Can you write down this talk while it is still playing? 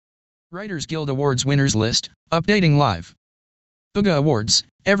Writers Guild Awards Winners List, updating live. WGA Awards,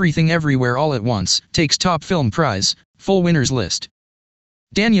 Everything Everywhere All at Once, takes top film prize, full winners list.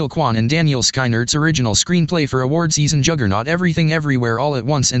 Kwan and Daniel Scheinert's original screenplay for award season juggernaut Everything Everywhere All at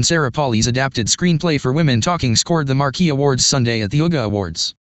Once and Sarah Polley's adapted screenplay for Women Talking scored the Marquee Awards Sunday at the WGA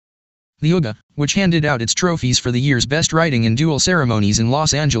Awards. The WGA, which handed out its trophies for the year's best writing in dual ceremonies in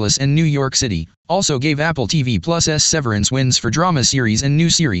Los Angeles and New York City, also gave Apple TV Plus's Severance wins for drama series and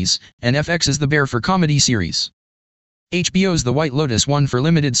new series, and FX's The Bear for comedy series. HBO's The White Lotus won for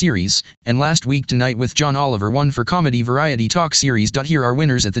limited series, and Last Week Tonight with John Oliver won for comedy variety talk series. Here are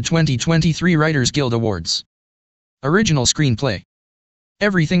winners at the 2023 Writers Guild Awards. Original Screenplay.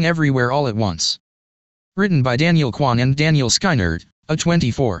 Everything Everywhere All at Once. Written by Kwan and Daniel Scheinert,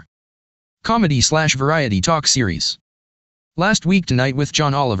 A24. Comedy/variety talk series. Last Week Tonight with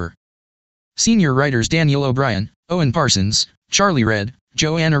John Oliver. Senior writers Daniel O'Brien, Owen Parsons, Charlie Redd,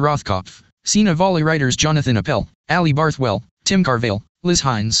 Joanna Rothkopf. Sina Volley writers Jonathan Appel, Ali Barthwell, Tim Carvale, Liz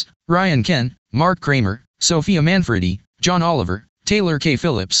Hines, Ryan Ken, Mark Kramer, Sophia Manfredi, John Oliver, Taylor K.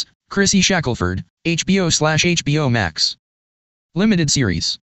 Phillips, Chrissy Shackelford, HBO/HBO Max. Limited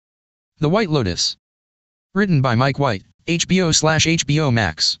series. The White Lotus. Written by Mike White, HBO/HBO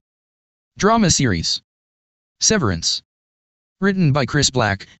Max. Drama series. Severance. Written by Chris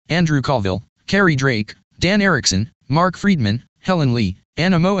Black, Andrew Colville, Carrie Drake, Dan Erickson, Mark Friedman, Helen Lee,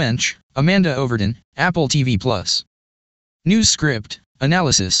 Anna Moench, Amanda Overton, Apple TV+. News script,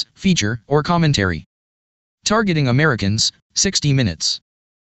 analysis, feature, or commentary. Targeting Americans, 60 minutes.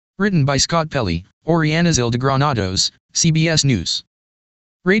 Written by Scott Pelley, Oriana Zil de Granados, CBS News.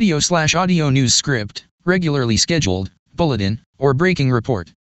 Radio/audio news script, regularly scheduled, bulletin, or breaking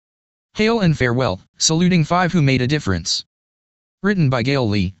report. Hail and farewell, saluting 5 who made a difference. Written by Gail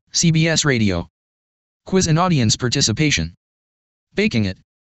Lee, CBS Radio. Quiz and audience participation. Baking it.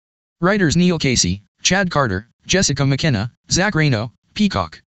 Writers Neil Casey, Chad Carter, Jessica McKenna, Zach Reno,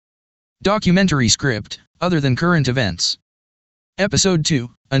 Peacock. Documentary script, other than current events. Episode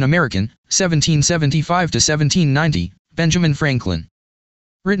 2, An American, 1775 to 1790, Benjamin Franklin.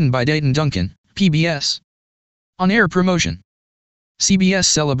 Written by Dayton Duncan, PBS. On-air promotion. CBS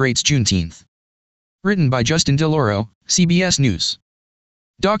celebrates Juneteenth. Written by Justin DeLauro, CBS News.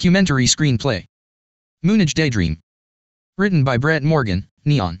 Documentary screenplay. Moonage Daydream. Written by Brett Morgan,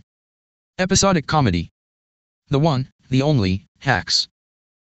 Neon. Episodic comedy. The One, The Only, Hacks.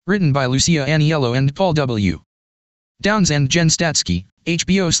 Written by Lucia Aniello and Paul W. Downs and Jen Statsky,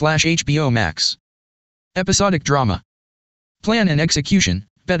 HBO/HBO Max. Episodic drama. Plan and Execution,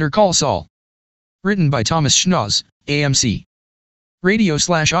 Better Call Saul. Written by Thomas Schnoz, AMC.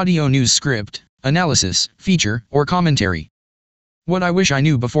 Radio/audio news script, analysis, feature, or commentary. What I Wish I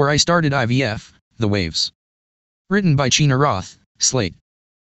Knew Before I Started IVF, The Waves. Written by Chena Roth, Slate.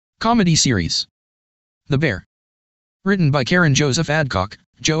 Comedy series. The Bear. Written by Karen Joseph Adcock,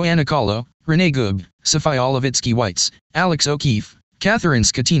 Joanna Kahlo, Renee Goob, Sophia Olovitsky-Whites, Alex O'Keefe, Catherine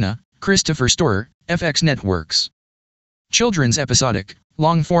Skatina, Christopher Storer, FX Networks. Children's episodic,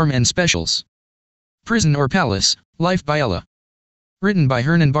 long-form and specials. Prison or Palace, Life by Ella. Written by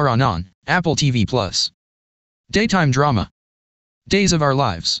Hernan Baranon, Apple TV+. Daytime drama. Days of Our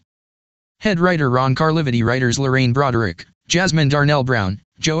Lives. Head writer Ron Carlivity. Writers Lorraine Broderick, Jasmine Darnell Brown,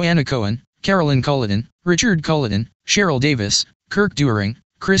 Joanna Cohen, Carolyn Culliton, Richard Culliton, Cheryl Davis, Kirk Duering,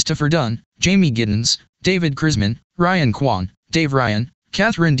 Christopher Dunn, Jamie Giddens, David Krisman, Ryan Kwan, Dave Ryan,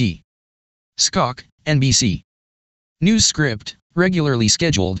 Catherine D. Skok, NBC. News script, regularly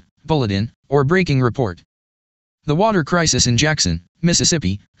scheduled, bulletin, or breaking report. The Water Crisis in Jackson,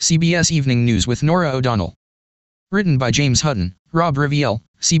 Mississippi, CBS Evening News with Nora O'Donnell. Written by James Hutton, Rob Riviere,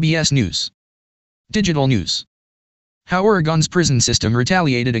 CBS News. Digital news. How Oregon's prison system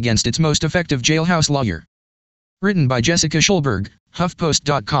retaliated against its most effective jailhouse lawyer. Written by Jessica Schulberg,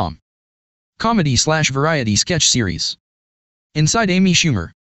 HuffPost.com. Comedy/variety sketch series. Inside Amy Schumer.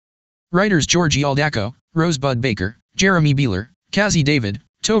 Writers Georgie Aldacco, Rosebud Baker, Jeremy Beeler, Kazi David,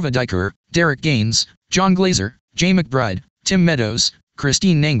 Tova Diker, Derek Gaines, John Glazer, Jay McBride, Tim Meadows,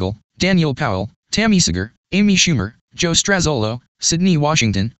 Christine Nangle, Daniel Powell, Tammy Seger, Amy Schumer, Joe Strazzolo, Sydney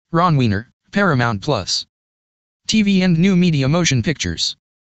Washington, Ron Weiner, Paramount+. TV and New Media Motion Pictures.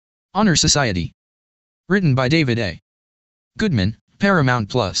 Honor Society. Written by David A. Goodman,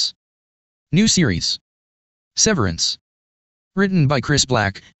 Paramount+. New series. Severance. Written by Chris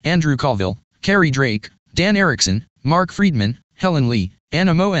Black, Andrew Colville, Carrie Drake, Dan Erickson, Mark Friedman, Helen Lee,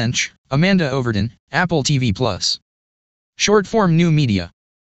 Anna Moench, Amanda Overton, Apple TV+. Short-form new media.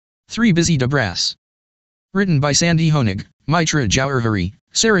 3 Busy DeBrass. Written by Sandy Honig, Mitra Jauhervari,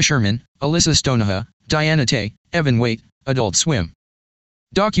 Sarah Sherman, Alyssa Stoneha, Diana Tay, Evan Waite, Adult Swim.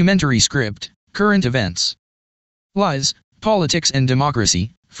 Documentary script, current events. Lies, politics and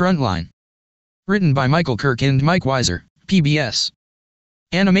democracy, frontline. Written by Michael Kirk and Mike Weiser, PBS.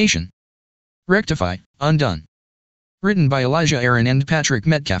 Animation. Rectify, Undone. Written by Elijah Aaron and Patrick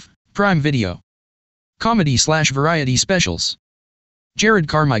Metcalf, Prime Video. Comedy/variety specials. Jared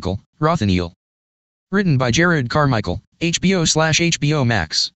Carmichael, Rothaniel. Written by Jared Carmichael, HBO/HBO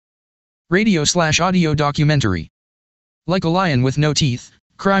Max. Radio/audio documentary. Like a Lion with No Teeth,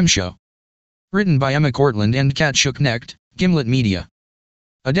 crime show. Written by Emma Cortland and Kat Schucknecht, Gimlet Media.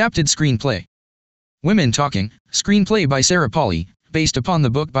 Adapted screenplay. Women Talking, screenplay by Sarah Polley, based upon the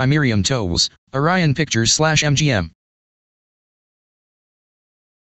book by Miriam Toews, Orion Pictures/MGM.